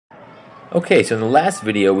Okay, so in the last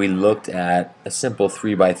video we looked at a simple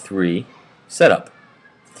 3 by 3 setup.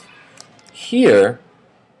 Here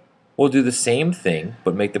we'll do the same thing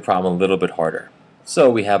but make the problem a little bit harder. So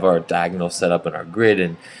we have our diagonal set up in our grid,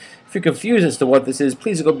 and if you're confused as to what this is,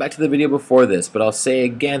 please go back to the video before this, but I'll say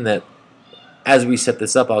again that as we set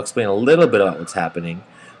this up I'll explain a little bit about what's happening,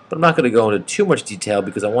 but I'm not going to go into too much detail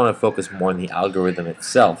because I want to focus more on the algorithm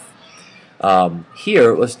itself.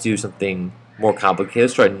 Here let's do something more complicated.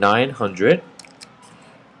 Let's try 900,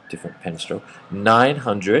 different pen stroke,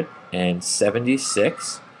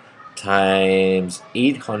 976 times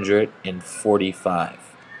 845.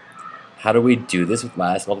 How do we do this with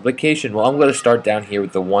lattice multiplication? Well, I'm going to start down here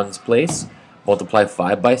with the ones place, multiply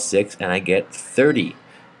 5 by 6, and I get 30.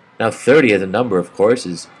 Now 30 as a number, of course,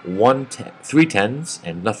 is 3 tens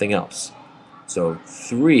and nothing else. So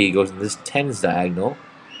 3 goes in this tens diagonal,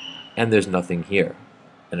 and there's nothing here.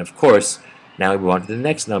 And of course, now we move on to the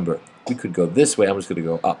next number. We could go this way. I'm just going to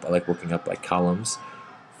go up. I like working up by columns.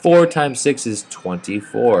 4 times 6 is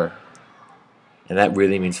 24. And that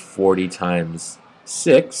really means 40 times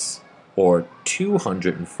 6, or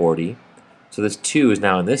 240. So this 2 is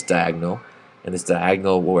now in this diagonal, and this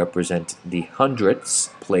diagonal will represent the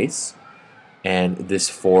hundredths place, and this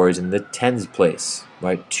 4 is in the tens place,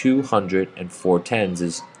 right? 204 tens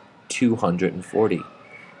is 240.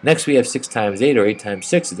 Next we have 6 times 8, or 8 times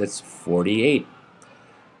 6, that's 48.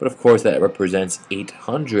 But of course that represents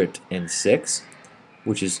 806,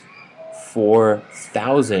 which is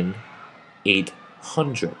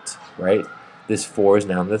 4,800, right? This 4 is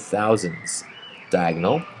now in the thousands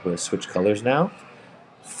diagonal. We're going to switch colors now.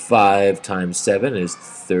 5 times 7 is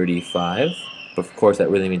 35. But of course that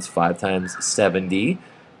really means 5 times 70.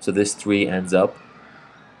 So this 3 ends up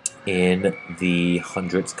in the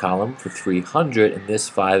hundreds column for 300, and this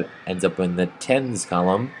 5 ends up in the tens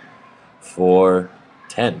column for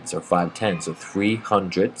tens, or 5 tens. So 3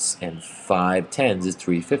 hundredths and 5 tens is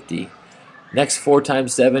 350. Next, 4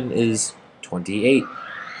 times 7 is 28,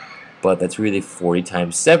 but that's really 40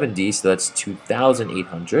 times 70, so that's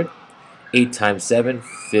 2,800. 8 times 7,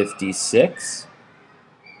 56,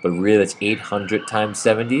 but really that's 800 times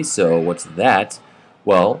 70, so what's that?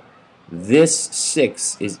 Well, this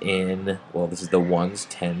 6 is in, well, this is the ones,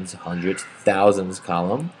 tens, hundreds, thousands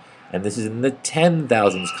column, and this is in the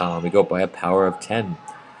 10,000s column. We go by a power of 10.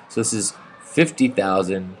 So this is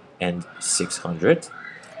 50,600.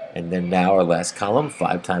 And then now our last column,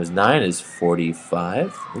 5 times 9 is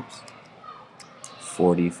 45. Oops.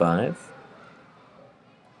 45.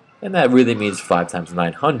 And that really means 5 times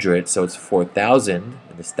 900, so it's 4,000,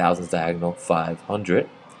 and this thousands diagonal, 500.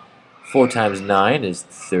 4 times 9 is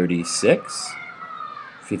 36.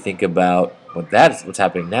 If you think about what's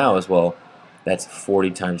happening now as well, that's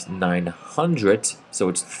 40 times 900, so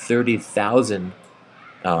it's 30,000,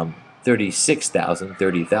 36,000,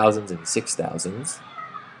 30,000s and 6,000s.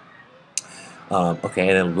 Okay,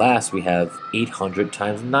 and then last we have 800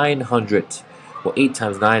 times 900. Well, 8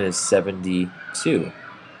 times 9 is 72.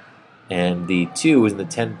 And the 2 is in the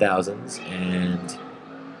 10,000s, and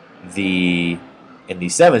the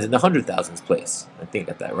 7 is in the 100,000s place. I think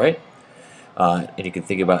I got that right. And you can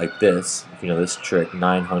think about it like this. If you know this trick,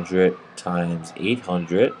 900 times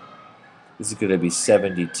 800, this is going to be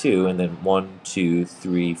 72, and then 1, 2,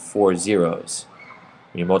 3, 4 zeros.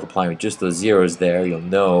 When you're multiplying with just those zeros there, you'll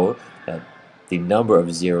know that the number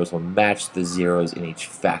of zeros will match the zeros in each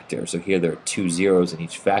factor. So here there are 2 zeros in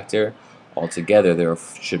each factor. Altogether there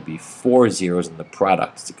should be 4 zeros in the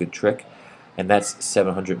product. It's a good trick. And that's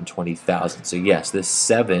 720,000. So yes, this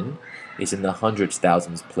 7 is in the hundreds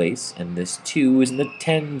thousands place, and this 2 is in the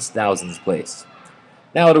tens thousands place.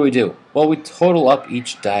 Now what do we do? Well, we total up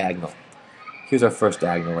each diagonal. Here's our first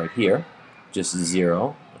diagonal right here, just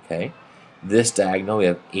 0. Okay. This diagonal we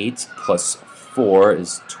have 8 plus 4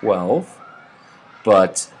 is 12,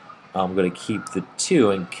 but I'm going to keep the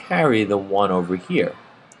 2 and carry the 1 over here.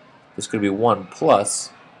 This could be 1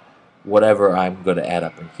 plus whatever I'm going to add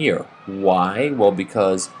up in here. Why? Well,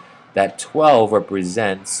 because that 12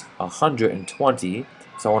 represents 120,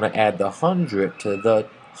 so I want to add the 100 to the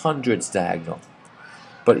hundreds diagonal.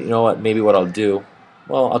 But you know what? Maybe what I'll do,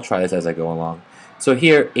 well, I'll try this as I go along. So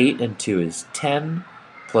here, 8 and 2 is 10,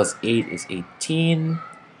 plus 8 is 18,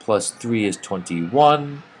 plus 3 is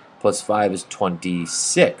 21, plus 5 is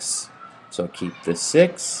 26. So keep the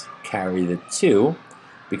 6, carry the 2,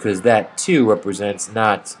 because that 2 represents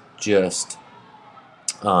not just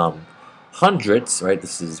hundreds, right?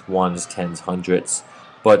 This is ones, tens, hundreds,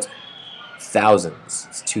 but thousands.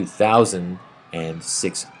 It's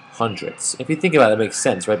 2,600. If you think about it, it makes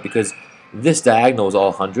sense, right? Because this diagonal is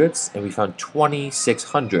all hundreds, and we found 26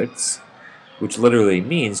 hundredths which literally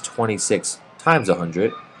means 26 times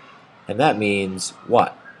 100. And that means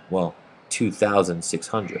what? Well,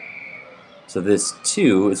 2,600. So this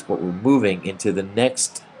 2 is what we're moving into the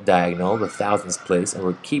next diagonal, the thousands place, and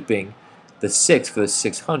we're keeping the 6 for the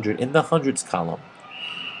 600 in the hundreds column.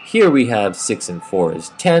 Here we have 6 and 4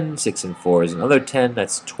 is 10, 6 and 4 is another 10,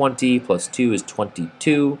 that's 20, plus 2 is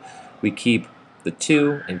 22. We keep the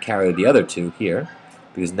 2 and carry the other 2 here,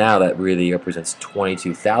 because now that really represents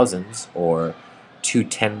 22 thousands, or 2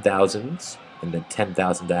 10,000s in the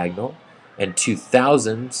 10,000 diagonal, and 2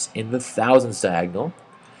 thousands in the thousands diagonal.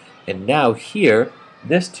 And now here,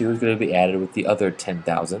 this 2 is going to be added with the other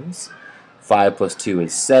 10,000s. 5 plus 2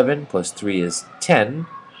 is 7, plus 3 is 10.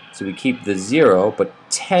 So we keep the 0, but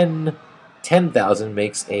 10,000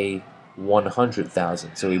 makes a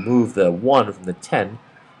 100,000. So we move the 1 from the 10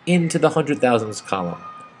 into the 100,000s column.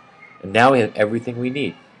 And now we have everything we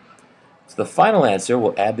need. So the final answer,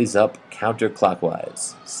 we'll add these up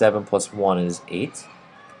counterclockwise. 7 plus 1 is 8.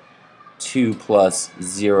 2 plus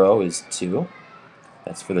 0 is 2.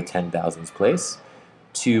 That's for the 10,000s place.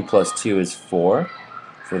 2 plus 2 is 4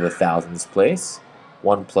 for the thousands place.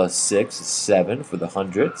 1 plus 6 is 7 for the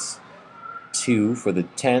hundreds. 2 for the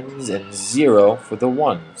tens, and 0 for the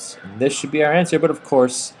ones. And this should be our answer, but of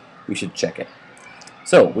course, we should check it.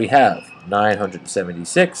 So we have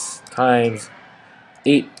 976 times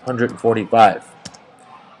 845.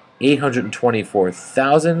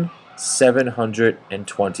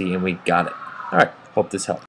 824,720, and we got it. All right, hope this helped.